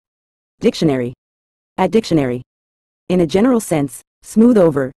Dictionary. At dictionary. In a general sense, smooth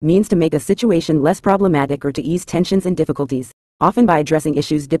over means to make a situation less problematic or to ease tensions and difficulties, often by addressing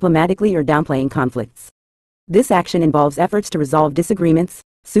issues diplomatically or downplaying conflicts. This action involves efforts to resolve disagreements,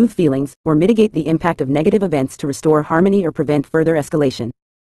 soothe feelings, or mitigate the impact of negative events to restore harmony or prevent further escalation.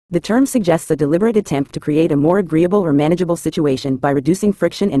 The term suggests a deliberate attempt to create a more agreeable or manageable situation by reducing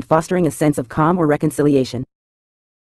friction and fostering a sense of calm or reconciliation.